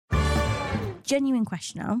Genuine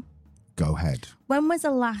question, Al. Go ahead. When was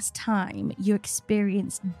the last time you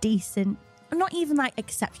experienced decent, not even like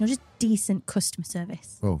exceptional, just decent customer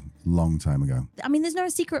service? Oh, long time ago. I mean, there's no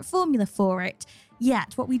secret formula for it.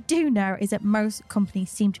 Yet, what we do know is that most companies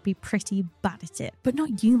seem to be pretty bad at it. But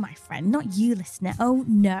not you, my friend, not you, listener. Oh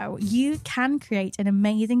no, you can create an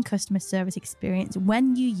amazing customer service experience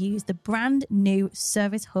when you use the brand new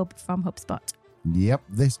Service Hub from HubSpot. Yep,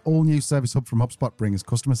 this all-new Service Hub from HubSpot brings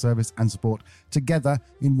customer service and support together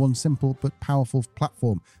in one simple but powerful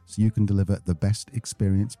platform so you can deliver the best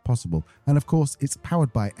experience possible. And of course, it's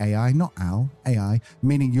powered by AI, not Al, AI,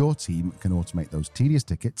 meaning your team can automate those tedious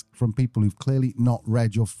tickets from people who've clearly not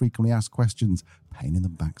read your frequently asked questions. Pain in the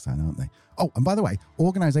backside, aren't they? Oh, and by the way,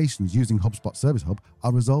 organizations using HubSpot Service Hub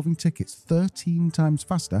are resolving tickets 13 times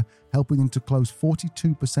faster, helping them to close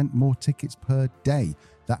 42% more tickets per day.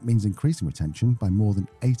 That means increasing retention by more than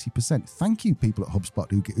 80%. Thank you, people at HubSpot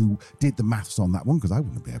who did the maths on that one, because I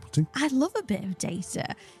wouldn't be able to. I love a bit of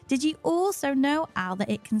data. Did you also know, Al, that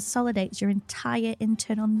it consolidates your entire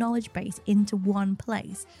internal knowledge base into one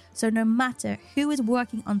place? So no matter who is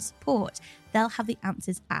working on support, they'll have the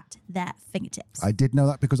answers at their fingertips. I did know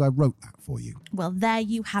that because I wrote that for you. Well, there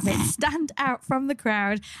you have it. Stand out from the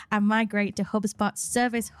crowd and migrate to HubSpot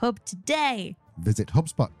Service Hub today. Visit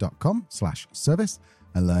HubSpot.com/service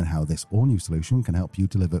and learn how this all-new solution can help you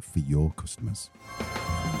deliver for your customers.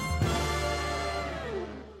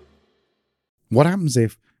 What happens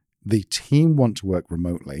if the team want to work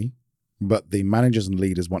remotely, but the managers and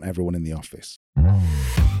leaders want everyone in the office?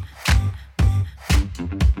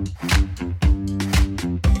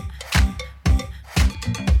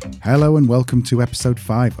 Hello and welcome to episode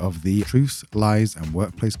 5 of the Truth, Lies and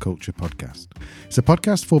Workplace Culture podcast. It's a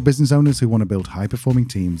podcast for business owners who want to build high-performing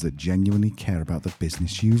teams that genuinely care about the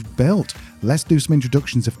business you've built. Let's do some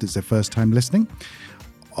introductions if it's their first time listening.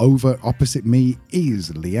 Over opposite me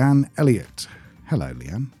is Leanne Elliott. Hello,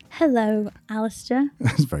 Leanne. Hello, Alistair.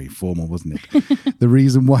 That's very formal, wasn't it? The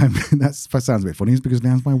reason why that sounds a bit funny is because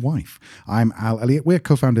Leanne's my wife. I'm Al Elliott. We're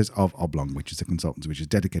co-founders of Oblong, which is a consultancy which is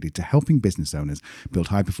dedicated to helping business owners build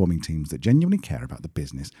high-performing teams that genuinely care about the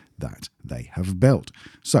business that they have built.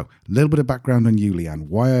 So, a little bit of background on you, Leanne.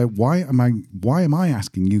 Why am I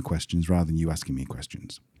asking you questions rather than you asking me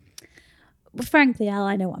questions? Well, frankly, Al,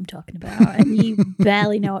 I know what I'm talking about, and you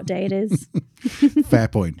barely know what day it is. Fair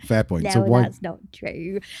point. No, So why? That's not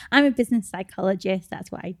true. I'm a business psychologist.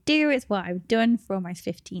 That's what I do. It's what I've done for almost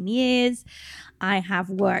 15 years. I have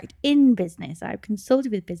worked in business. I've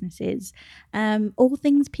consulted with businesses, all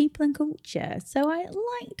things people and culture. So I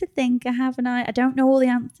like to think I have an eye. I don't know all the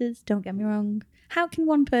answers. Don't get me wrong. How can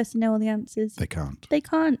one person know all the answers? They can't. They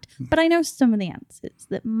can't. But I know some of the answers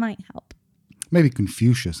that might help. Maybe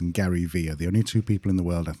Confucius and Gary Vee are the only two people in the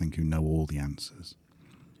world, I think, who know all the answers.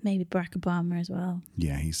 Maybe Barack Obama as well.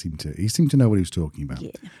 Yeah, he seemed to know what he was talking about.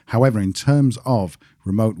 Yeah. However, in terms of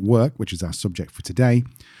remote work, which is our subject for today,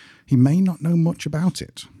 he may not know much about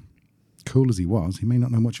it. Cool as he was, he may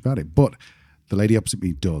not know much about it. But the lady opposite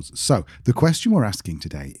me does. So the question we're asking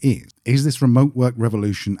today is this remote work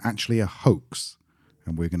revolution actually a hoax?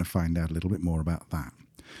 And we're going to find out a little bit more about that.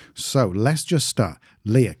 So let's just start.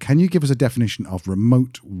 Leah, can you give us a definition of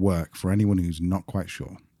remote work for anyone who's not quite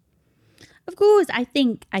sure? Of course, I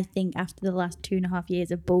think after the last 2.5 years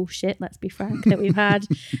of bullshit, let's be frank, that we've had,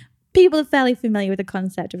 people are fairly familiar with the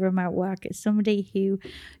concept of remote work. It's somebody who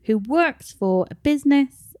works for a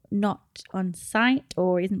business, not on site,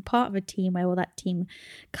 or isn't part of a team where that team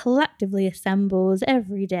collectively assembles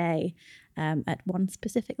every day at one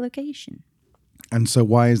specific location. And so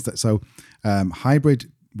why is that? So hybrid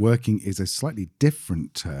working is a slightly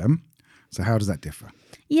different term. So how does that differ?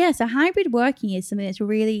 Yeah, so hybrid working is something that's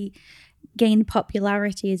really gained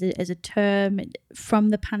popularity as a term from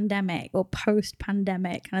the pandemic or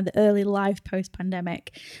post-pandemic, kind of the early life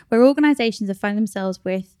post-pandemic, where organizations have found themselves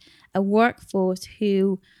with a workforce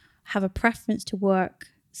who have a preference to work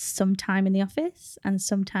sometime in the office and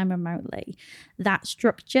sometime remotely. That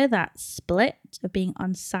structure, that split of being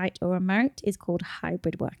on site or remote is called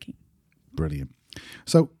hybrid working. Brilliant.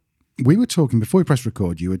 So we were talking before we pressed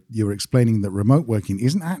record, you were explaining that remote working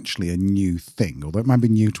isn't actually a new thing, although it might be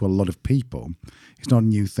new to a lot of people. It's not a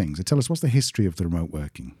new thing. So tell us, what's the history of the remote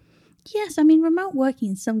working? Yes, I mean, remote working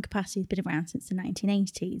in some capacity has been around since the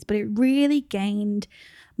 1980s, but it really gained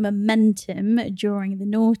momentum during the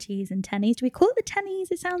noughties and tennies. Do we call it the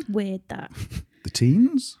tennies? It sounds weird, that. The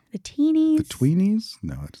teens? The teenies? The tweenies?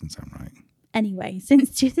 No, that doesn't sound right. Anyway,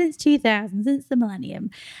 since 2000, since the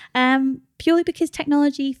millennium, purely because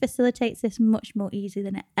technology facilitates this much more easily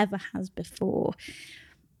than it ever has before.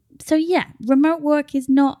 So yeah, remote work is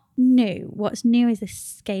not new. What's new is the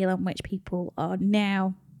scale on which people are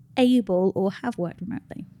now able or have worked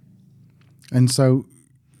remotely. And so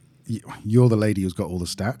you're the lady who's got all the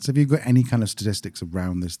stats. Have you got any kind of statistics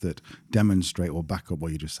around this that demonstrate or back up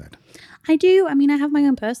what you just said? I do. I mean, I have my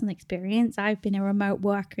own personal experience. I've been a remote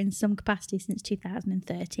worker in some capacity since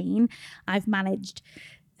 2013. I've managed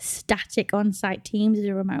static on-site teams as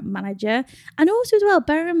a remote manager. And also as well,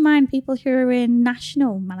 bear in mind people who are in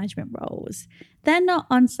national management roles. They're not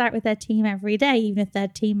on site with their team every day, even if their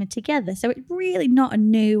team are together. So it's really not a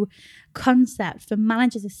new concept for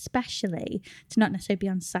managers, especially, to not necessarily be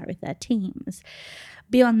on site with their teams.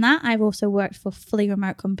 Beyond that, I've also worked for fully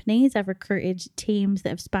remote companies. I've recruited teams that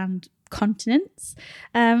have spanned continents,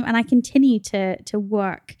 and I continue to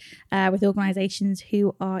work with organisations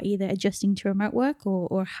who are either adjusting to remote work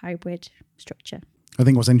or hybrid structure. I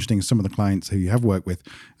think what's interesting is some of the clients who you have worked with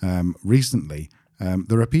recently,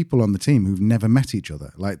 there are people on the team who've never met each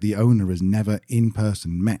other. Like the owner has never in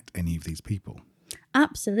person met any of these people.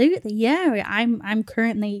 Absolutely, yeah. I'm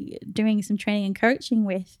currently doing some training and coaching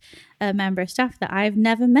with a member of staff that I've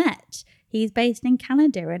never met. He's based in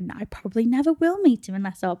Canada, and I probably never will meet him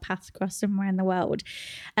unless our paths cross somewhere in the world.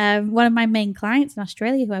 One of my main clients in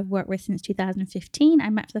Australia, who I've worked with since 2015, I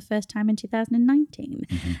met for the first time in 2019.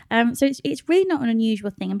 Mm-hmm. So it's really not an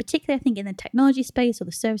unusual thing, and particularly I think in the technology space or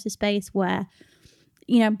the services space where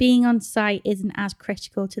being on site isn't as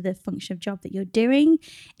critical to the function of job that you're doing.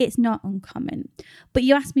 It's not uncommon. But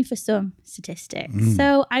you asked me for some statistics.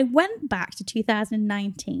 So I went back to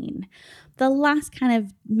 2019, the last kind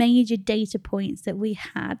of major data points that we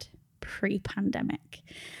had pre-pandemic.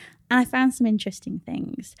 And I found some interesting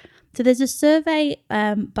things. So there's a survey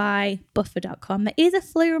by Buffer.com that is a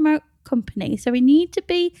fully remote company. So we need to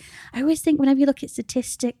be, I always think whenever you look at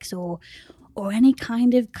statistics or any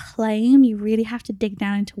kind of claim, you really have to dig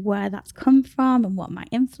down into where that's come from and what might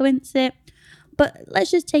influence it. But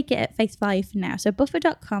let's just take it at face value for now. So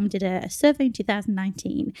Buffer.com did a survey in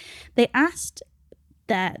 2019. They asked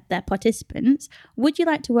their participants, would you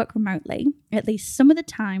like to work remotely at least some of the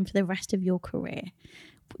time for the rest of your career?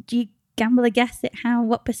 Do you gamble a guess at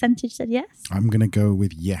what percentage said yes? I'm going to go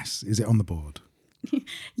with yes. Is it on the board?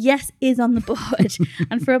 Yes is on the board.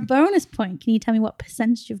 And for a bonus point, can you tell me what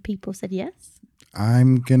percentage of people said yes?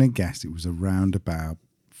 I'm going to guess it was around about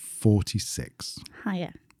 46.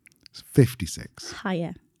 Higher. 56.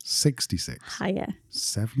 Higher. 66. Higher.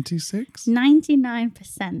 76?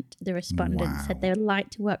 99% of the respondents said they would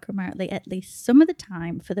like to work remotely at least some of the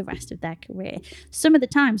time for the rest of their career. Some of the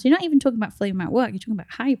time. So you're not even talking about fully remote work, you're talking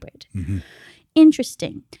about hybrid. Mm-hmm.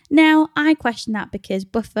 Interesting. Now, I question that because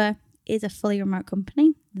Buffer is a fully remote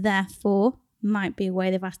company, therefore might be a way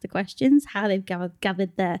they've asked the questions, how they've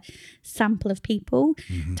gathered their sample of people,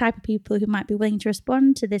 type of people who might be willing to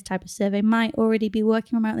respond to this type of survey might already be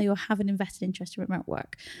working remotely or have an invested interest in remote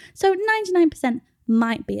work. So 99%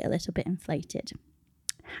 might be a little bit inflated.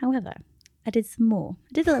 However, I did some more.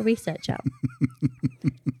 I did a little research out.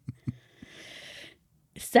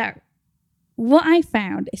 So what I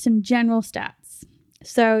found is some general stats.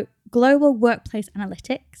 So Global Workplace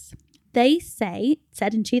Analytics, they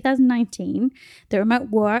said in 2019 that remote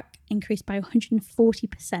work increased by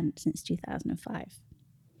 140% since 2005.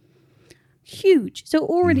 Huge. So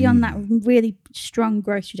already on that really strong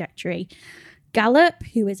growth trajectory. Gallup,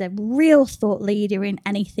 who is a real thought leader in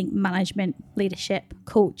anything management, leadership,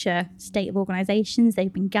 culture, state of organizations,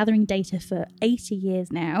 they've been gathering data for 80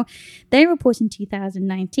 years now. They report in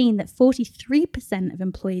 2019 that 43% of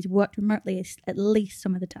employees worked remotely at least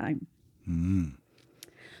some of the time.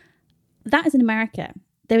 That is in America.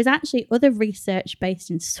 There is actually other research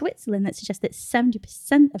based in Switzerland that suggests that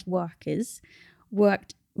 70% of workers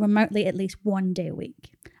worked remotely at least one day a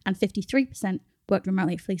week, and 53% worked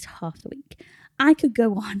remotely for at least half the week. I could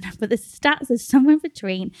go on, but the stats are somewhere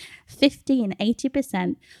between 50 and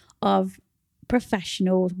 80% of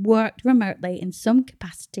professionals worked remotely in some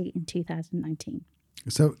capacity in 2019.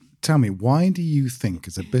 So tell me, why do you think,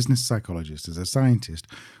 as a business psychologist, as a scientist,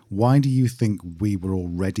 why do you think we were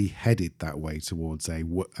already headed that way towards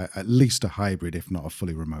at least a hybrid, if not a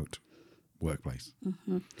fully remote workplace?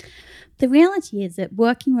 The reality is that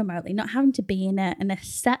working remotely, not having to be in a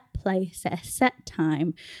set place at a set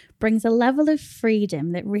time, brings a level of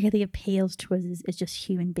freedom that really appeals to us as just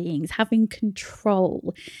human beings. Having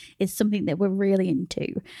control is something that we're really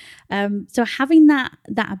into. So having that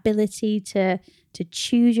ability to to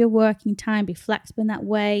choose your working time, be flexible in that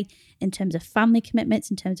way, in terms of family commitments,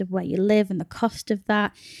 in terms of where you live and the cost of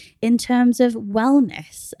that, in terms of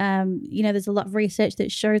wellness. There's a lot of research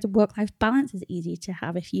that shows a work-life balance is easier to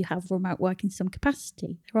have if you have remote work in some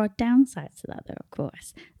capacity. There are downsides to that, though, of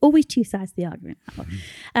course. Always two sides of the argument.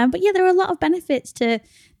 But yeah, there are a lot of benefits to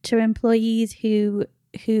employees who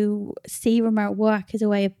see remote work as a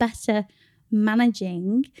way of better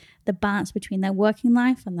managing the balance between their working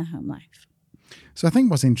life and their home life. So I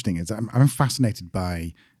think what's interesting is I'm fascinated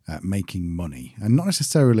by making money, and not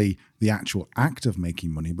necessarily the actual act of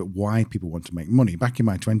making money, but why people want to make money. Back in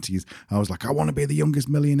my 20s, I was like, I want to be the youngest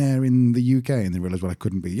millionaire in the UK. And then realised, well, I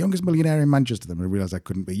couldn't be the youngest millionaire in Manchester. Then I realised I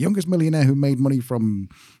couldn't be youngest millionaire who made money from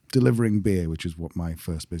delivering beer, which is what my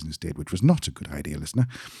first business did, which was not a good idea, listener.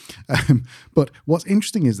 But what's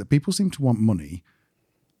interesting is that people seem to want money,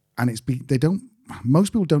 and most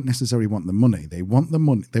people don't necessarily want the money. They want the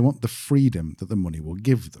money. They want the freedom that the money will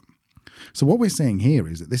give them. So what we're saying here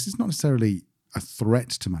is that this is not necessarily a threat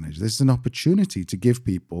to manage. This is an opportunity to give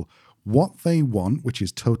people what they want, which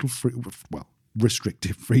is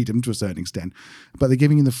restrictive freedom to a certain extent, but they're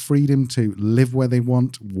giving you the freedom to live where they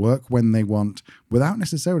want, work when they want, without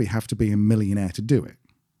necessarily have to be a millionaire to do it.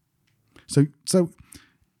 So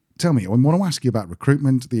tell me, I want to ask you about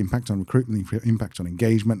recruitment, the impact on recruitment, the impact on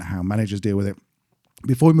engagement, how managers deal with it.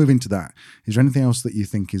 Before we move into that, is there anything else that you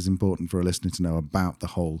think is important for a listener to know about the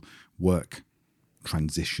whole work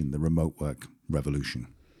transition, the remote work revolution?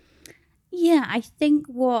 Yeah, I think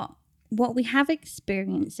what we have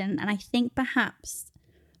experienced, and I think perhaps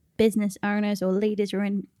business owners or leaders are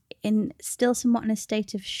in still somewhat in a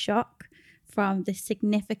state of shock from the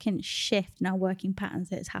significant shift in our working patterns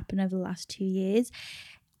that has happened over the last 2 years.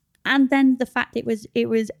 And then the fact it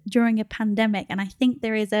was during a pandemic. And I think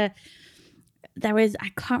there is I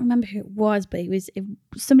can't remember who it was, but it was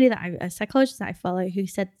somebody a psychologist that I follow, who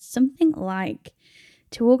said something like,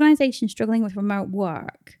 to organizations struggling with remote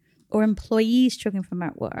work or employees struggling with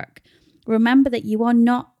remote work, remember that you are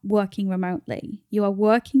not working remotely. You are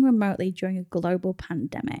working remotely during a global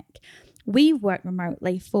pandemic. We've worked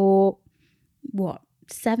remotely for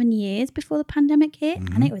 7 years before the pandemic hit,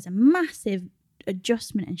 and it was a massive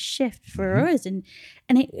adjustment and shift for us, and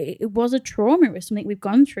it was a trauma. It was something we've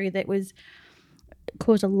gone through that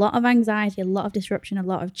caused a lot of anxiety, a lot of disruption, a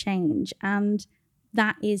lot of change, and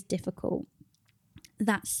that is difficult.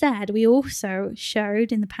 That said, we also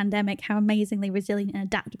showed in the pandemic how amazingly resilient and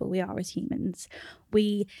adaptable we are as humans.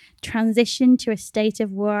 We transitioned to a state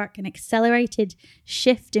of work, an accelerated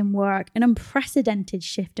shift in work, an unprecedented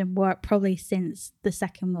shift in work probably since the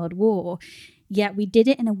Second World War. Yet we did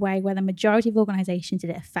it in a way where the majority of organizations did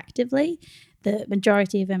it effectively. The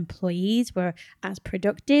majority of employees were as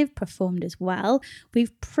productive, performed as well.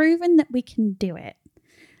 We've proven that we can do it.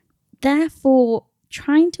 Therefore,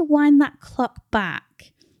 trying to wind that clock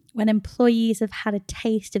back when employees have had a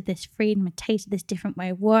taste of this freedom, a taste of this different way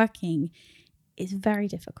of working, is very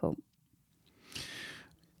difficult.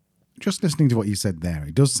 Just listening to what you said there,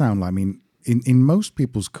 it does sound like, in most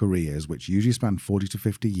people's careers, which usually span 40 to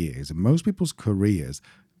 50 years, in most people's careers,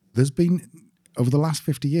 over the last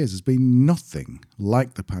 50 years, there's been nothing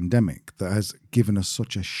like the pandemic that has given us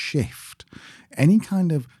such a shift. Any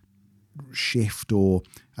kind of shift or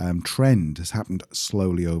trend has happened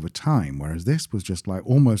slowly over time, whereas this was just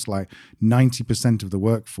almost like 90% of the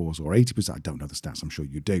workforce, or 80%, I don't know the stats, I'm sure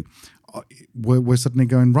you do, we're suddenly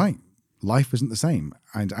going, right, life isn't the same.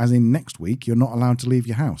 And as in next week, you're not allowed to leave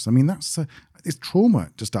your house. It's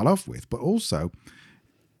trauma to start off with, but also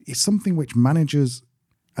it's something which managers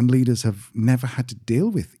and leaders have never had to deal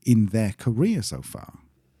with in their career so far.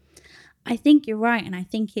 I think you're right. And I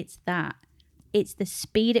think it's the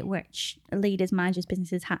speed at which leaders, managers,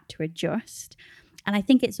 businesses had to adjust. And I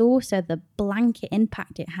think it's also the blanket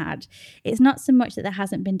impact it had. It's not so much that there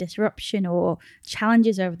hasn't been disruption or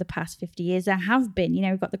challenges over the past 50 years. There have been.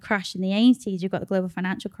 We've got the crash in the 80s. You've got the global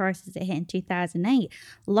financial crisis that hit in 2008.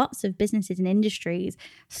 Lots of businesses and industries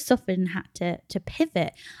suffered and had to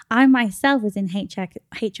pivot. I myself was in HR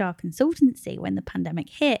consultancy when the pandemic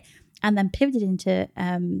hit, and then pivoted into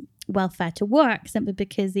welfare to work, simply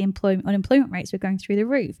because the unemployment rates were going through the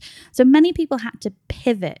roof. So many people had to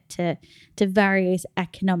pivot to various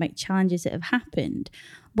economic challenges that have happened.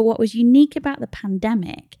 But what was unique about the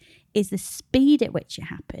pandemic is the speed at which it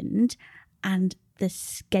happened and the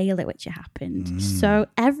scale at which it happened. So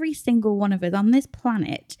every single one of us on this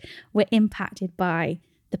planet were impacted by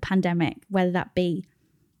the pandemic, whether that be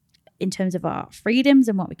in terms of our freedoms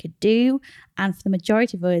and what we could do, and for the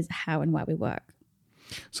majority of us, how and where we work.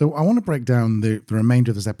 So I want to break down the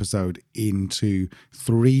remainder of this episode into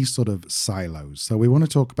three sort of silos. So we want to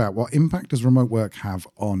talk about what impact does remote work have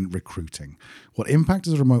on recruiting? What impact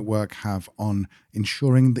does remote work have on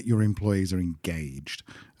ensuring that your employees are engaged?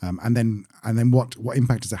 And then what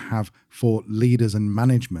impact does it have for leaders and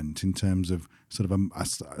management in terms of sort of a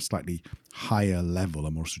slightly higher level,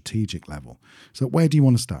 a more strategic level? So where do you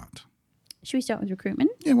want to start? Should we start with recruitment?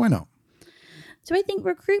 Yeah, why not? So I think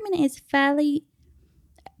recruitment is probably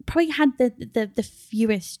had the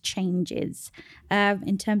fewest changes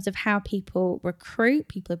in terms of how people recruit.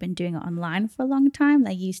 People have been doing it online for a long time.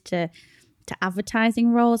 They're used to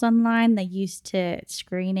advertising roles online. They're used to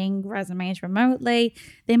screening resumes remotely.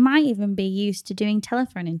 They might even be used to doing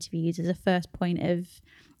telephone interviews as a first point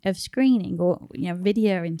of screening, or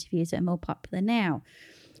video interviews that are more popular now.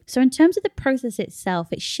 So in terms of the process itself,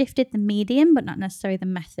 it shifted the medium, but not necessarily the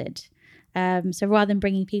method. So rather than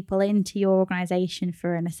bringing people into your organization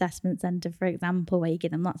for an assessment center, for example, where you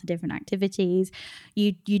give them lots of different activities,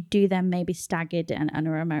 you do them maybe staggered and on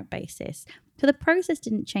a remote basis. So the process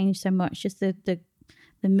didn't change so much, just the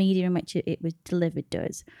medium in which it was delivered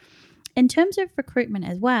does. In terms of recruitment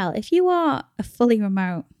as well, if you are a fully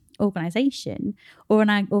remote organization or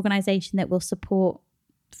an organization that will support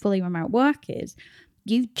fully remote workers,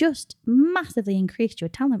 you've just massively increased your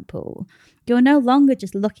talent pool. You're no longer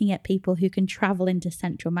just looking at people who can travel into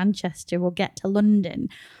central Manchester or get to London.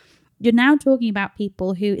 You're now talking about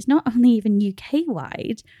people who, it's not only even UK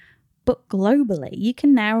wide, but globally. You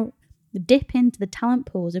can now dip into the talent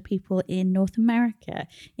pools of people in North America,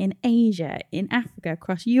 in Asia, in Africa,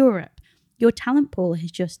 across Europe. Your talent pool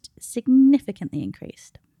has just significantly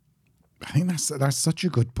increased. I think that's such a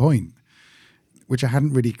good point, which I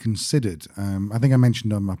hadn't really considered. I think I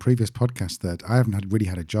mentioned on my previous podcast that I haven't really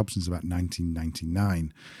had a job since about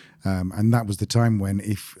 1999. And that was the time when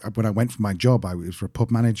I went for my job, I was for a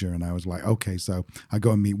pub manager, and I was like, okay, so I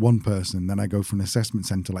go and meet one person, then I go for an assessment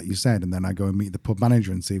centre, like you said, and then I go and meet the pub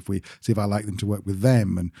manager and see if I like them to work with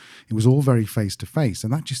them. And it was all very face to face.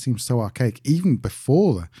 And that just seems so archaic. Even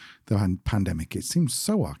before the pandemic, it seems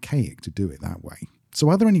so archaic to do it that way. So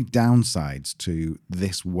are there any downsides to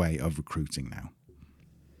this way of recruiting now?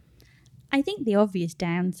 I think the obvious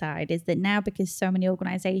downside is that now, because so many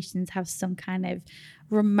organizations have some kind of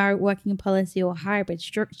remote working policy or hybrid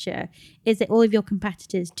structure, is that all of your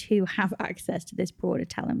competitors too have access to this broader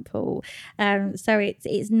talent pool. So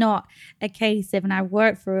it's not a case of, and I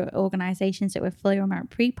worked for organizations that were fully remote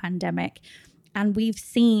pre-pandemic, and we've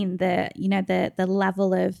seen the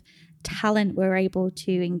level of talent we're able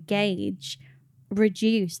to engage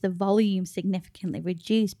reduce, the volume significantly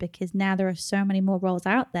reduced, because now there are so many more roles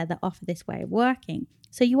out there that offer this way of working.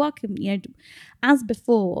 So you are, as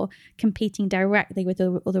before, competing directly with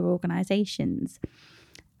other organizations.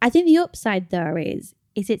 I think the upside though is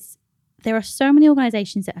there are so many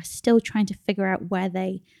organizations that are still trying to figure out where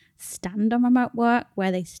they stand on remote work,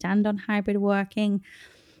 where they stand on hybrid working.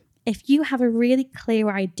 If you have a really clear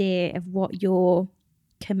idea of what your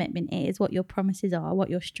commitment is, what your promises are, what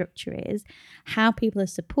your structure is, how people are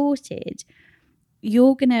supported,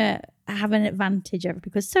 you're going to have an advantage over,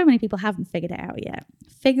 because so many people haven't figured it out yet.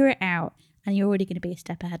 Figure it out and you're already going to be a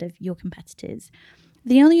step ahead of your competitors.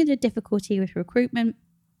 The only other difficulty with recruitment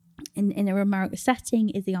in a remote setting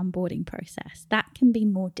is the onboarding process. That can be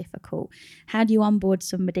more difficult. How do you onboard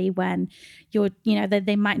somebody when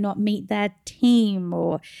they might not meet their team,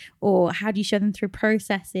 or how do you show them through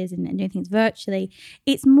processes and doing things virtually?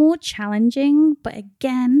 It's more challenging, but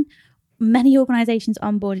again, many organizations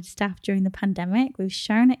onboarded staff during the pandemic. We've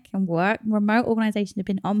shown it can work. Remote organizations have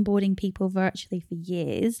been onboarding people virtually for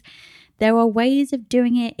years. There are ways of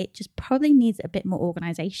doing it. It just probably needs a bit more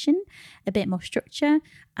organization, a bit more structure,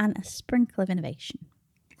 and a sprinkle of innovation.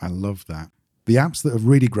 I love that. The apps that have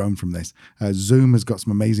really grown from this, Zoom has got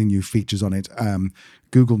some amazing new features on it.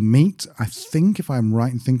 Google Meet, I think, if I'm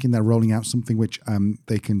right in thinking, they're rolling out something which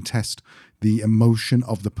they can test the emotion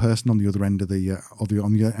of the person on the other end of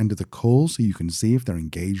the call, so you can see if they're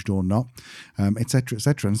engaged or not, et cetera, et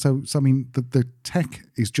cetera. And so I mean, the tech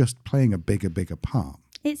is just playing a bigger part.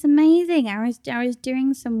 It's amazing. I was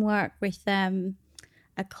doing some work with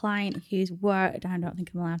a client who's worked, I don't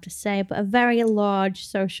think I'm allowed to say, but a very large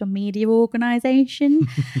social media organization.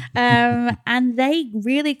 And they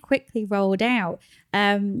really quickly rolled out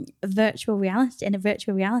a virtual reality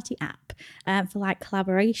app for like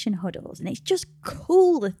collaboration huddles. And it's just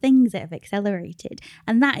cool, the things that have accelerated.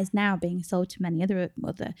 And that is now being sold to many other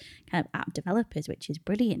kind of app developers, which is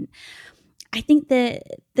brilliant. I think the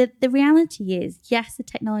reality is, yes, the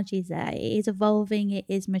technology is there. It is evolving. It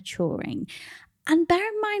is maturing. And bear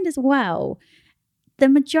in mind as well, the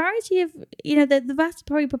majority of, the vast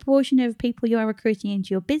probably proportion of people you are recruiting into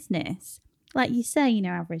your business, like you say,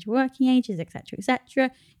 average working ages, etc., you're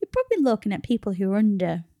probably looking at people who are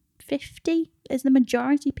under 50 as the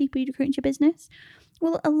majority of people you recruit into your business.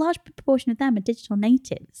 Well, a large proportion of them are digital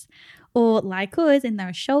natives, or like us in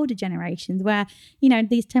their shoulder generations where,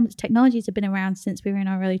 these technologies have been around since we were in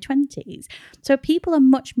our early 20s. So people are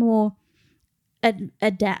much more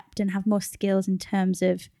adept and have more skills in terms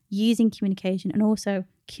of using communication and also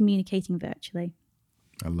communicating virtually.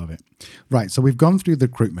 I love it. Right, so we've gone through the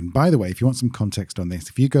recruitment. By the way, if you want some context on this,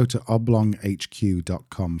 if you go to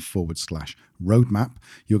oblonghq.com/roadmap,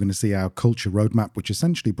 you're going to see our culture roadmap, which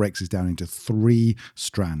essentially breaks us down into 3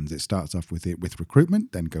 strands. It starts off with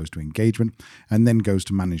recruitment, then goes to engagement, and then goes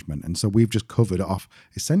to management. And so we've just covered off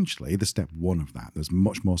essentially the step 1 of that. There's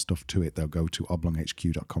much more stuff to it. They'll go to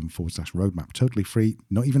oblonghq.com/roadmap, totally free,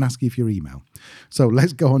 not even asking you for your email. So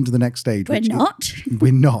let's go on to the next stage. We're not.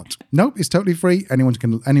 We're not. Nope, it's totally free. Anyone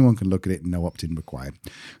can look at it, no opt-in required.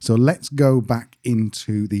 So let's go back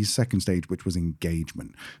into the second stage, which was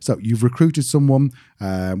engagement. So you've recruited someone.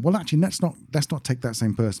 Well, actually, let's not take that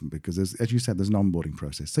same person, because as you said, there's an onboarding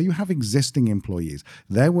process. So you have existing employees.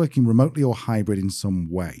 They're working remotely or hybrid in some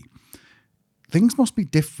way. Things must be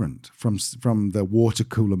different from the water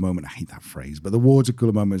cooler moment. I hate that phrase, but the water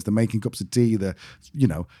cooler moment is the making cups of tea, the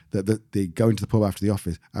going to the pub after the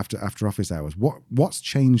office after office hours. What's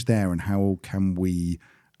changed there, and how can we,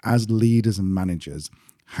 as leaders and managers,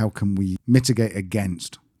 how can we mitigate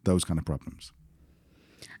against those kind of problems?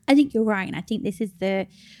 I think you're right, and I think this is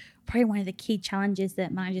probably one of the key challenges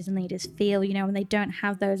that managers and leaders feel, when they don't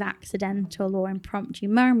have those accidental or impromptu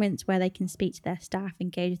moments where they can speak to their staff,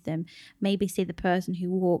 engage with them, maybe see the person who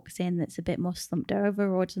walks in that's a bit more slumped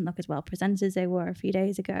over or doesn't look as well presented as they were a few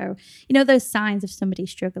days ago. Those signs of somebody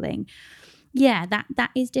struggling. Yeah, that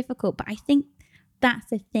is difficult, but I think that's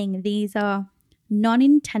the thing. These are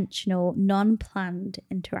non-intentional, non-planned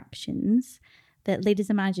interactions that leaders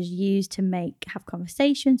and managers use to have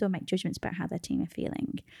conversations or make judgments about how their team are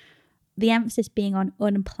feeling. The emphasis being on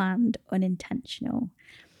unplanned, unintentional.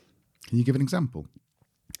 Can you give an example?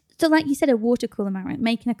 So like you said, a water cooler moment,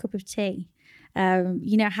 making a cup of tea,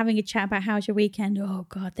 having a chat about how's your weekend? Oh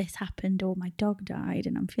God, this happened, or my dog died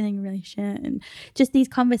and I'm feeling really shit. And just these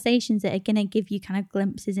conversations that are going to give you kind of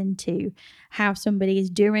glimpses into how somebody is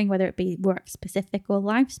doing, whether it be work specific or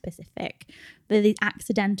life specific. They're these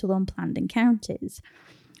accidental, unplanned encounters.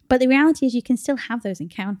 But the reality is you can still have those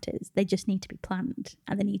encounters. They just need to be planned,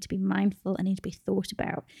 and they need to be mindful and need to be thought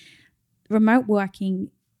about. Remote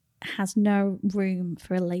working has no room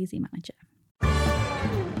for a lazy manager.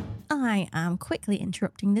 I am quickly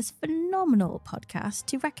interrupting this phenomenal podcast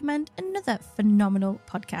to recommend another phenomenal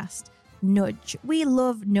podcast, Nudge. We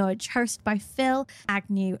love Nudge, hosted by Phil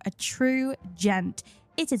Agnew, a true gent.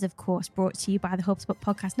 It is, of course, brought to you by the HubSpot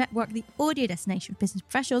Podcast Network, the audio destination for business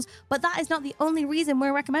professionals. But that is not the only reason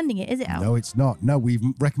we're recommending it, is it, Al? No, it's not. No, we've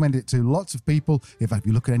recommended it to lots of people. In fact, if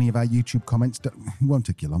you look at any of our YouTube comments, it won't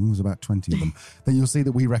take you long. There's about 20 of them. Then you'll see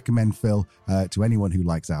that we recommend Phil to anyone who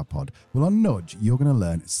likes our pod. Well, on Nudge, you're going to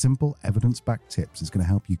learn simple evidence-backed tips. It's going to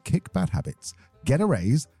help you kick bad habits, get a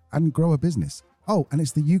raise, and grow a business. Oh, and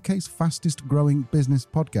it's the UK's fastest growing business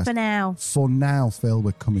podcast. For now, Phil,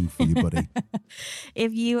 we're coming for you, buddy.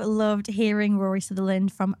 If you loved hearing Rory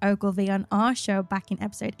Sutherland from Ogilvy on our show back in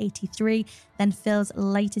episode 83, then Phil's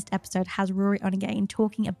latest episode has Rory on again,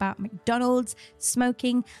 talking about McDonald's,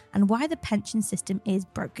 smoking, and why the pension system is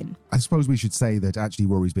broken. I suppose we should say that actually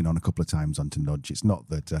Rory's been on a couple of times onto Nudge. It's not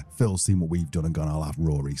that Phil's seen what we've done and gone, I'll have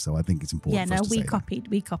Rory. So I think it's important for us to say that.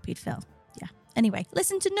 We copied Phil. Yeah. Anyway,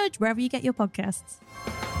 listen to Nudge wherever you get your podcasts.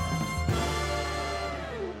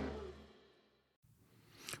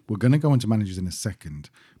 We're going to go into managers in a second,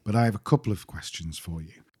 but I have a couple of questions for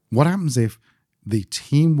you. What happens if the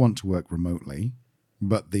team want to work remotely,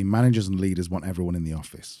 but the managers and leaders want everyone in the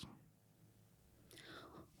office?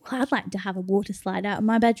 Well, I'd like to have a water slide out of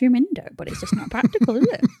my bedroom window, but it's just not practical, is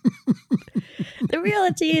it? The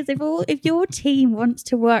reality is, if your team wants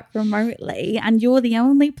to work remotely and you're the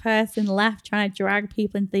only person left trying to drag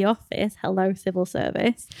people into the office, hello civil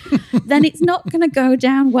service, then it's not going to go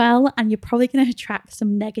down well, and you're probably going to attract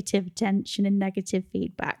some negative attention and negative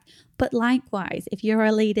feedback. But likewise, if you're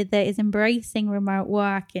a leader that is embracing remote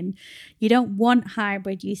work and you don't want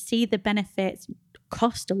hybrid, you see the benefits,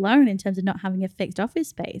 cost alone in terms of not having a fixed office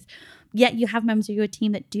space, yet you have members of your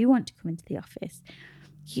team that do want to come into the office,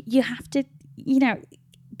 you have to,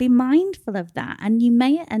 be mindful of that. And you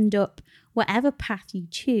may end up, whatever path you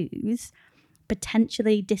choose,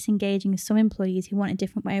 potentially disengaging some employees who want a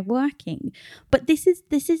different way of working. But this is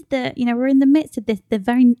the, we're in the midst of this, the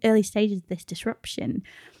very early stages of this disruption.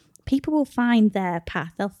 People will find their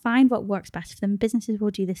path. They'll find what works best for them. Businesses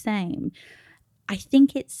will do the same. I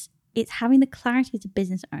think it's having the clarity as a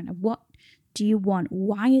business owner. What do you want?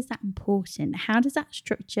 Why is that important? How does that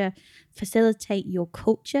structure facilitate your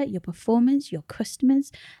culture, your performance, your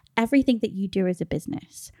customers, everything that you do as a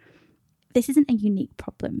business? This isn't a unique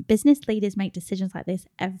problem. Business leaders make decisions like this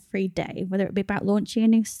every day, whether it be about launching a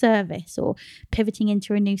new service or pivoting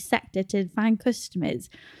into a new sector to find customers.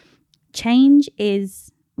 Change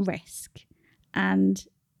is risk, and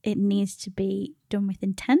it needs to be done with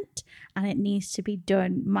intent, and it needs to be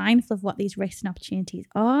done mindful of what these risks and opportunities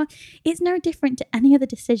are. It's no different to any other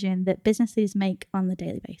decision that business leaders make on the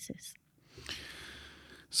daily basis.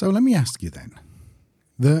 So let me ask you then.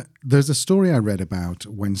 There's a story I read about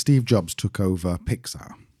when Steve Jobs took over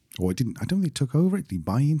Pixar. Or I don't think he took over it. Did he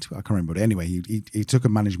buy into it? I can't remember. But anyway, he took a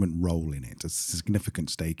management role in it, a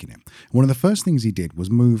significant stake in it. One of the first things he did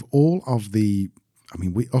was move all of the,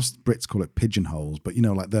 us Brits call it pigeonholes, but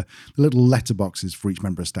like the little letterboxes for each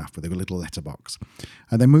member of staff, where they've got a little letterbox.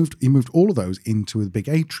 And he moved all of those into a big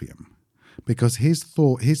atrium, because his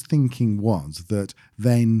thinking was that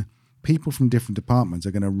then people from different departments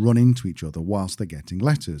are going to run into each other whilst they're getting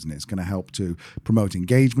letters, and it's going to help to promote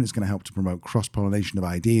engagement, it's going to help to promote cross-pollination of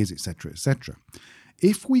ideas, etc., etc.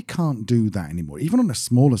 If we can't do that anymore, even on a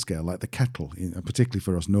smaller scale, like the kettle, particularly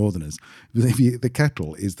for us Northerners, the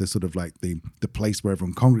kettle is the sort of like the place where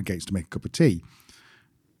everyone congregates to make a cup of tea.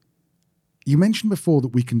 You mentioned before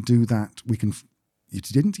that we can do that. You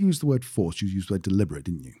didn't use the word force, you used the word deliberate,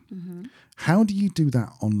 didn't you? Mm-hmm. How do you do that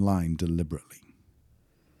online deliberately?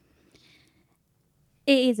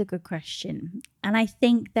 It is a good question. And I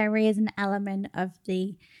think there is an element of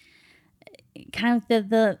the kind of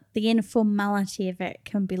the informality of it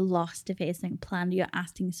can be lost if it isn't planned. You're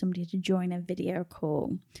asking somebody to join a video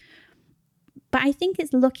call. But I think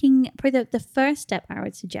it's looking, probably the first step I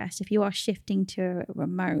would suggest, if you are shifting to a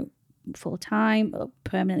remote full-time or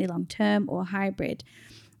permanently long-term or hybrid,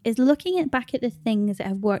 is looking back at the things that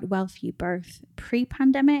have worked well for you both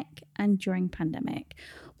pre-pandemic and during pandemic.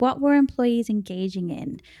 What were employees engaging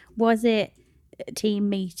in? Was it team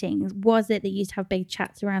meetings? Was it that you used to have big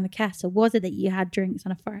chats around the castle? Was it that you had drinks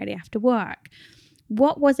on a Friday after work?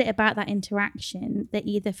 What was it about that interaction that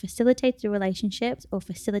either facilitated the relationships or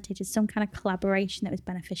facilitated some kind of collaboration that was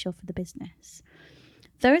beneficial for the business?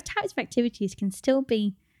 Those types of activities can still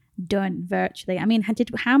be done virtually.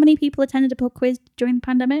 How many people attended a pub quiz during the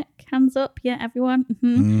pandemic? Hands up. Yeah, everyone.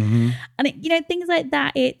 Mm-hmm. Mm-hmm. And things like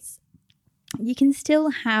that. You can still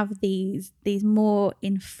have these more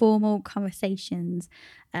informal conversations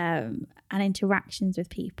and interactions with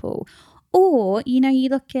people. Or, you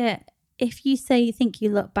look at, if you think you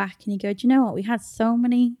look back and you go, do you know what, we had so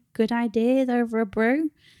many good ideas over a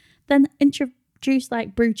brew, then introduce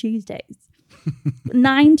like Brew Tuesdays.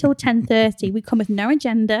 9 till 10:30, we come with no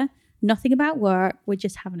agenda, nothing about work, we're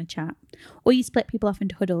just having a chat. Or you split people off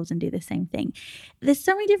into huddles and do the same thing. There's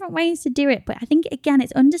so many different ways to do it, but I think, again,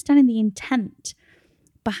 it's understanding the intent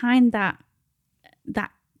behind that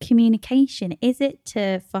communication. Is it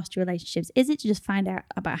to foster relationships? Is it to just find out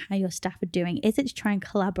about how your staff are doing? Is it to try and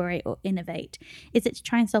collaborate or innovate? Is it to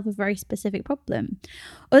try and solve a very specific problem?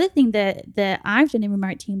 Other thing that I've done in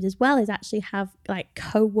remote teams as well is actually have like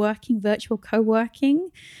virtual co-working.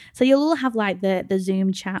 So you'll all have like the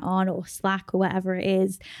Zoom chat on or Slack or whatever it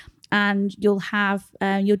is, and you'll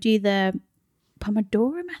do the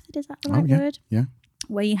Pomodoro method. Is that the right word? Yeah.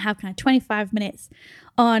 Where you have kind of 25 minutes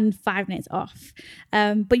on, 5 minutes off.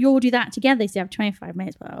 But you all do that together. So you have 25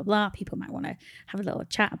 minutes, blah, blah, blah. People might want to have a little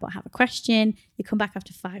chat about, have a question. You come back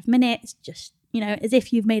after 5 minutes, just, as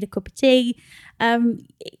if you've made a cup of tea.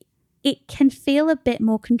 It can feel a bit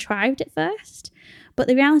more contrived at first. But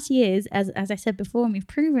the reality is, as I said before, and we've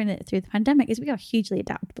proven it through the pandemic, is we are hugely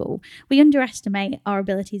adaptable. We underestimate our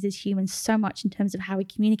abilities as humans so much in terms of how we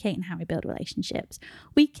communicate and how we build relationships.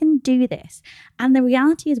 We can do this. And the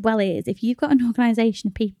reality as well is, if you've got an organisation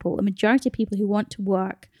of people, a majority of people who want to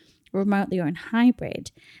work remotely or in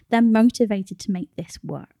hybrid, they're motivated to make this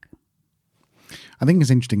work. I think it's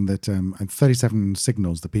interesting that 37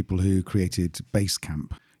 Signals, the people who created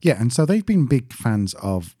Basecamp, yeah, and so they've been big fans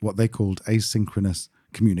of what they called asynchronous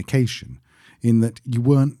communication, in that you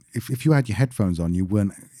weren't, if you had your headphones on,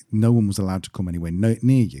 no one was allowed to come anywhere near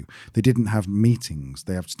you. They didn't have meetings.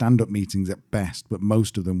 They have stand-up meetings at best, but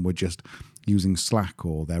most of them were just using Slack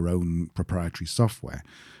or their own proprietary software.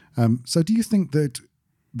 So do you think that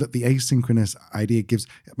that the asynchronous idea gives,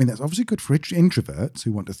 I mean, that's obviously good for introverts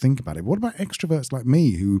who want to think about it. What about extroverts like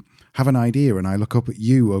me who have an idea and I look up at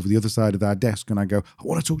you over the other side of our desk and I go, I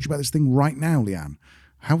want to talk to you about this thing right now, Leanne.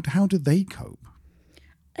 How do they cope?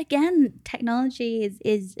 Again, technology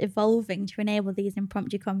is evolving to enable these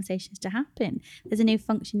impromptu conversations to happen. There's a new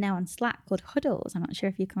function now on Slack called Huddles. I'm not sure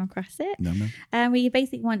if you come across it. No. Where you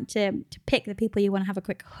basically want to pick the people you want to have a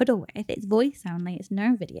quick huddle with. It's voice only, it's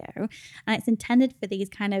no video. And it's intended for these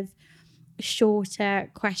kind of shorter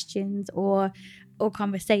questions or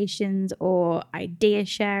conversations or idea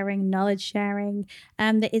sharing, knowledge sharing,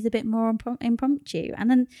 that is a bit more impromptu. And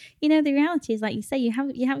then, the reality is, like you say, you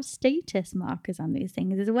have status markers on these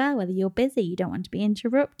things as well, whether you're busy, you don't want to be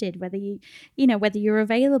interrupted, whether whether you're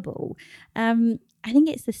available. I think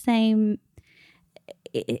it's the same.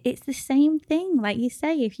 It's the same thing, like you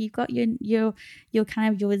say. If you've got your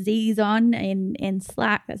kind of your Z's on in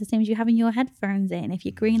Slack, that's the same as you having your headphones in. If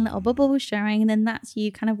your green little bubble was showing, then that's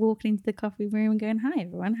you kind of walking into the coffee room and going, "Hi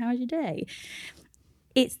everyone, how's your day?"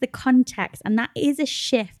 It's the context, and that is a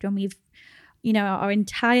shift when we've, our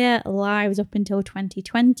entire lives up until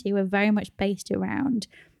 2020 were very much based around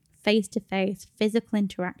face-to-face physical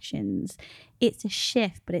interactions. It's a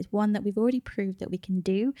shift, but it's one that we've already proved that we can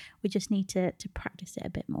do. We just need to practice it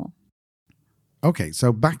a bit more. Okay,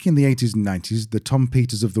 so back in the 80s and 90s, the Tom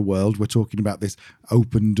Peters of the world were talking about this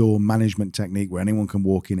open door management technique where anyone can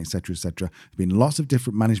walk in, etc., etc. There's been lots of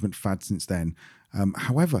different management fads since then.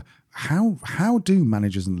 However, how do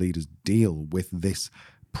managers and leaders deal with this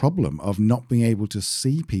problem of not being able to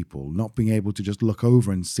see people, not being able to just look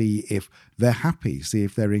over and see if they're happy, see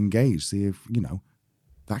if they're engaged, see if,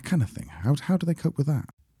 that kind of thing? How do they cope with that?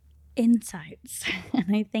 Insights.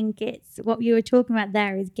 And I think it's what you were talking about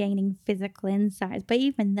there is gaining physical insights. But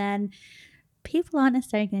even then, people aren't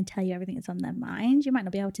necessarily going to tell you everything that's on their mind. You might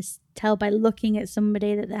not be able to tell by looking at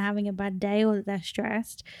somebody that they're having a bad day or that they're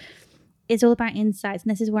stressed. It's all about insights.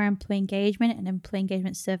 And this is where employee engagement and employee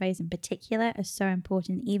engagement surveys in particular are so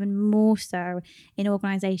important, even more so in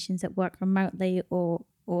organizations that work remotely or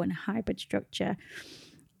in a hybrid structure.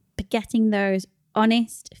 But getting those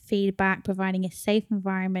honest feedback, providing a safe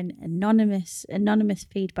environment, anonymous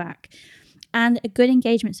feedback, and a good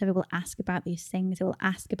engagement survey will ask about these things. It will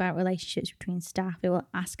ask about relationships between staff. It will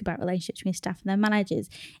ask about relationships between staff and their managers.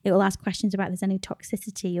 It will ask questions about if there's any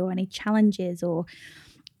toxicity or any challenges or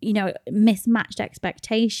mismatched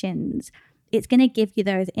expectations. It's going to give you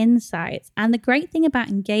those insights. And the great thing about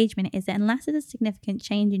engagement is that unless there's a significant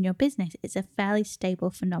change in your business, it's a fairly stable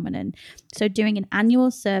phenomenon. So doing an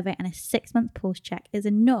annual survey and a 6-month pulse check is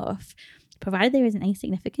enough, provided there isn't any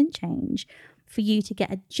significant change, for you to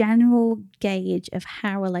get a general gauge of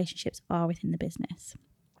how relationships are within the business.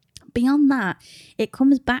 Beyond that, it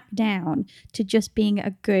comes back down to just being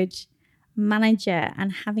a good manager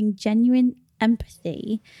and having genuine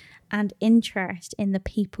empathy and interest in the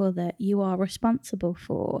people that you are responsible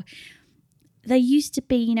for. There used to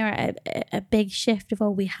be, a big shift of,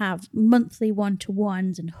 we have monthly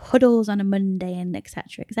one-to-ones and huddles on a Monday and et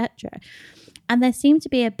cetera, et cetera. And there seemed to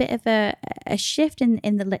be a bit of a shift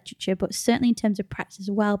in the literature, but certainly in terms of practice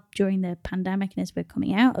as well during the pandemic and as we're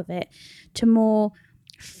coming out of it, to more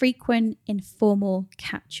frequent informal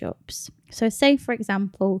catch-ups. So say, for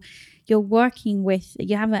example, you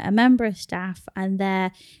have a member of staff and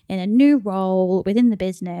they're in a new role within the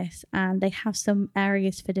business and they have some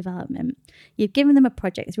areas for development. You've given them a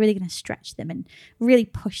project that's really going to stretch them and really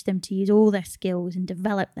push them to use all their skills and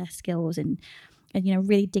develop their skills and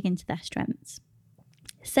really dig into their strengths.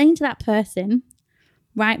 Saying to that person,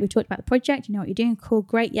 right, we talked about the project, you know what you're doing, cool,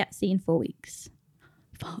 great, yeah, see you in 4 weeks.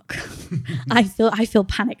 Fuck. I feel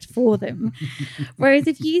panicked for them. Whereas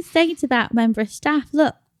if you say to that member of staff,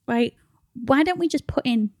 look, right, why don't we just put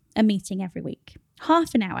in a meeting every week,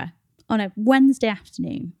 half an hour on a Wednesday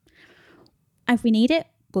afternoon? If we need it,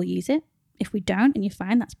 we'll use it. If we don't and you're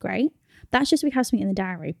fine, that's great. That's just so we have something in the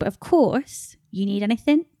diary. But of course, you need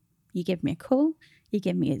anything, you give me a call, you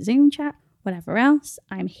give me a Zoom chat, whatever else,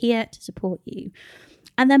 I'm here to support you.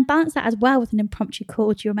 And then balance that as well with an impromptu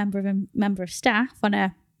call to your member of staff on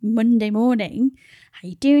a Monday morning. How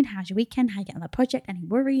you doing? How's your weekend? How you getting on the project? Any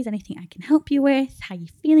worries? Anything I can help you with? How you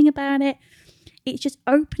feeling about it? It's just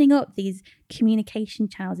opening up these communication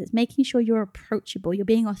channels. It's making sure you're approachable. You're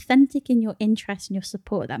being authentic in your interest and your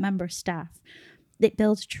support of that member of staff. It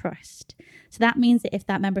builds trust. So that means that if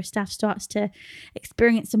that member of staff starts to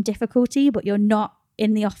experience some difficulty, but you're not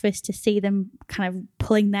in the office to see them kind of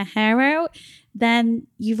pulling their hair out, then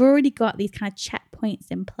you've already got these kind of checkpoints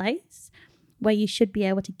in place where you should be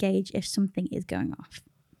able to gauge if something is going off.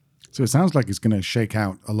 So it sounds like it's going to shake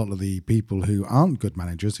out a lot of the people who aren't good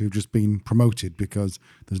managers who've just been promoted because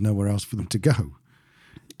there's nowhere else for them to go.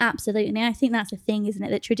 Absolutely. And I think that's the thing, isn't it?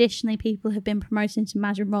 That traditionally people have been promoted into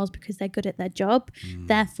management roles because they're good at their job.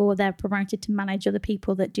 Therefore, they're promoted to manage other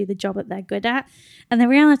people that do the job that they're good at. And the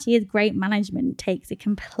reality is great management takes a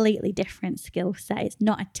completely different skill set. It's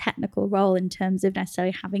not a technical role in terms of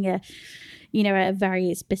necessarily having a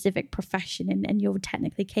very specific profession and you're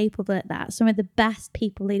technically capable at that. Some of the best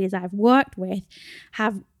people leaders I've worked with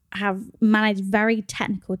have managed very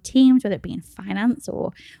technical teams, whether it be in finance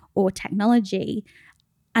or technology,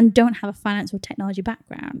 and don't have a finance or technology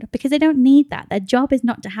background because they don't need that. Their job is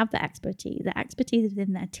not to have that expertise. Their expertise is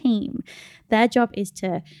within their team. Their job is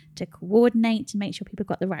to coordinate, to make sure people have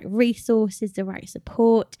got the right resources, the right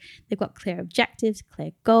support. They've got clear objectives,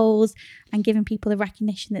 clear goals, and giving people the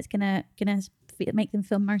recognition that's gonna make them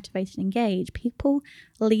feel motivated and engaged. People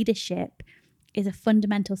leadership is a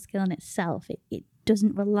fundamental skill in itself. It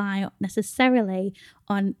doesn't rely necessarily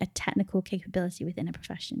on a technical capability within a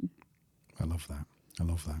profession. I love that.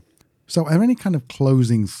 So are there any kind of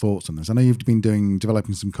closing thoughts on this? I know you've been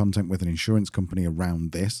developing some content with an insurance company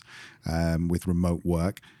around this, with remote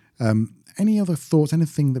work. Any other thoughts,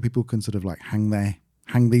 anything that people can sort of like hang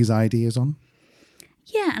these ideas on?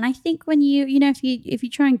 Yeah, and I think when if you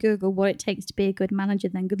try and Google what it takes to be a good manager,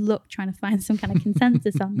 then good luck trying to find some kind of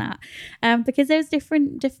consensus on that, because there's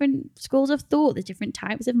different schools of thought, there's different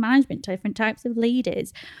types of management, different types of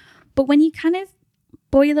leaders. But when you kind of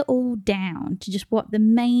boil it all down to just what the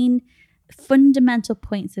main fundamental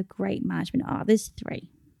points of great management are, there's 3.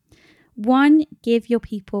 1, give your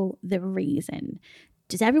people the reason.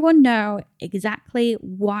 Does everyone know exactly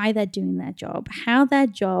why they're doing their job, how their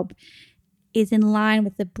job is in line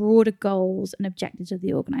with the broader goals and objectives of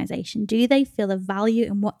the organization? Do they feel a value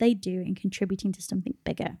in what they do in contributing to something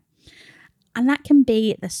bigger? And that can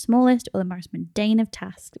be the smallest or the most mundane of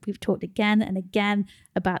tasks. We've talked again and again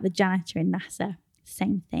about the janitor in NASA.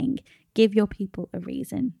 Same thing. Give your people a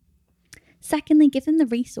reason. Secondly, give them the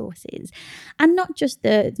resources, and not just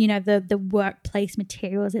the workplace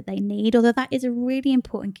materials that they need, although that is a really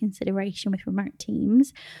important consideration with remote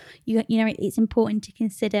teams. It's important to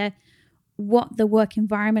consider what the work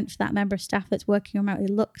environment for that member of staff that's working remotely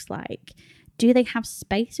looks like. Do they have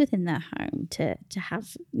space within their home to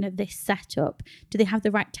have this setup? Do they have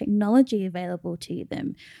the right technology available to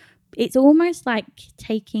them? It's almost like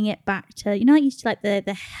taking it back to, like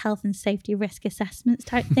the health and safety risk assessments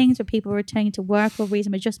type things where people are returning to work or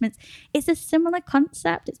reasonable adjustments. It's a similar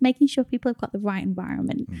concept. It's making sure people have got the right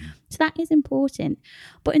environment. So that is important.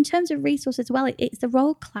 But in terms of resources as well, it's the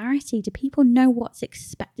role clarity. Do people know what's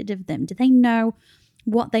expected of them? Do they know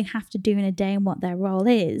what they have to do in a day and what their role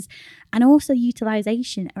is? And also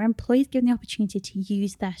utilization. Are employees given the opportunity to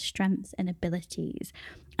use their strengths and abilities?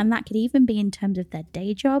 And that could even be in terms of their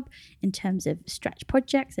day job, in terms of stretch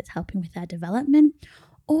projects that's helping with their development,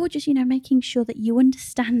 or just, making sure that you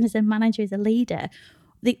understand as a manager, as a leader,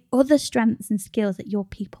 the other strengths and skills that your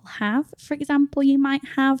people have. For example, you might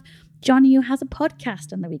have Johnny who has a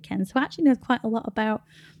podcast on the weekend, so actually knows quite a lot about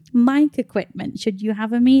mic equipment should you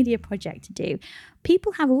have a media project to do.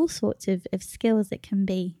 People have all sorts of skills that can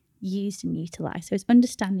be used and utilized. So it's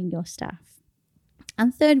understanding your staff.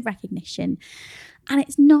 And third, recognition. And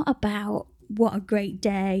it's not about what a great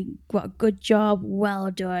day, what a good job, well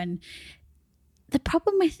done. The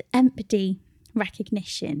problem with empty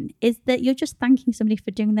recognition is that you're just thanking somebody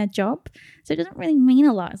for doing their job. So it doesn't really mean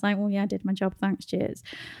a lot. It's like, well, yeah, I did my job, thanks, cheers.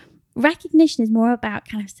 Recognition is more about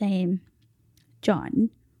kind of saying, John,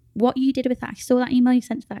 what you did with that, I saw that email you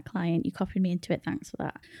sent to that client, you copied me into it, thanks for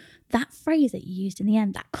that. That phrase that you used in the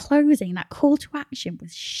end, that closing, that call to action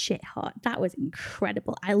was shit hot. That was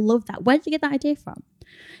incredible. I love that. Where did you get that idea from?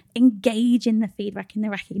 Engage in the feedback and the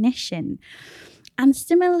recognition. And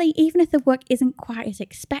similarly, even if the work isn't quite as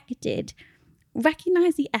expected,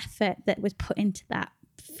 recognize the effort that was put into that.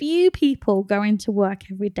 Few people go into work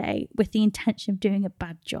every day with the intention of doing a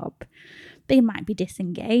bad job. They might be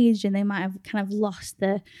disengaged and they might have kind of lost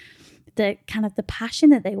the kind of the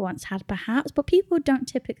passion that they once had perhaps, but people don't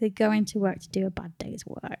typically go into work to do a bad day's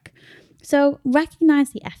work. So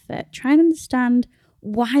recognize the effort, try and understand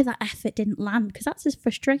why that effort didn't land, because that's as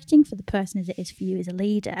frustrating for the person as it is for you as a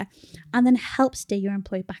leader, and then help steer your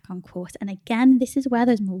employee back on course. And again, this is where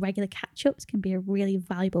those more regular catch-ups can be a really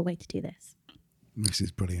valuable way to do this. This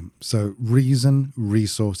is brilliant. So reason,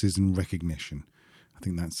 resources, and recognition. I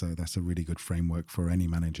think that's a really good framework for any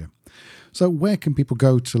manager. So where can people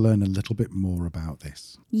go to learn a little bit more about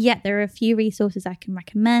this? Yeah, there are a few resources I can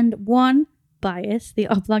recommend. One, biased, the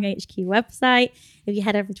Oblong HQ website. If you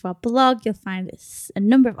head over to our blog, you'll find a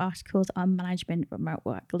number of articles on management, remote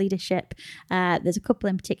work, leadership. There's a couple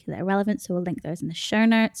in particular that are relevant, so we'll link those in the show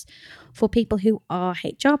notes. For people who are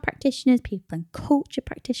HR practitioners, people and culture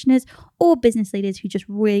practitioners, or business leaders who just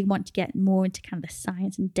really want to get more into kind of the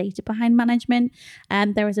science and data behind management,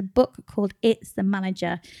 there is a book called It's the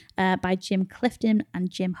Manager by Jim Clifton and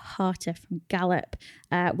Jim Harter from Gallup,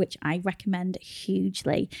 which I recommend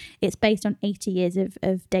hugely. It's based on 80 years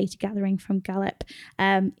of data gathering from Gallup.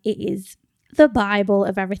 It is the Bible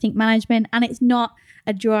of everything management, and it's not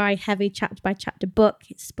a dry, heavy chapter by chapter book.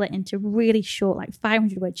 It's split into really short, like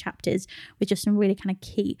 500-word chapters with just some really kind of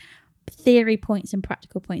key theory points and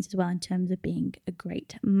practical points as well in terms of being a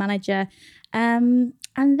great manager. And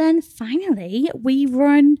then finally, we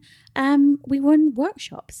run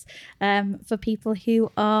workshops for people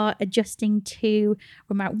who are adjusting to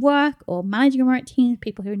remote work or managing remote teams,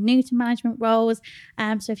 people who are new to management roles.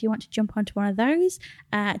 So if you want to jump onto one of those,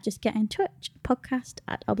 just get in touch,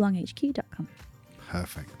 podcast@oblonghq.com.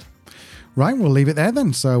 Perfect. Right, we'll leave it there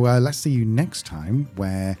then. So let's see you next time,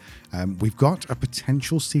 where we've got a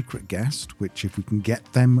potential secret guest, which if we can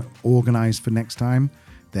get them organised for next time,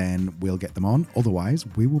 then we'll get them on. Otherwise,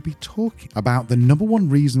 we will be talking about the number one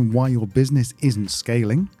reason why your business isn't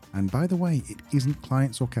scaling. And by the way, it isn't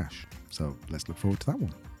clients or cash. So let's look forward to that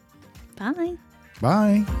one. Bye.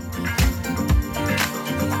 Bye.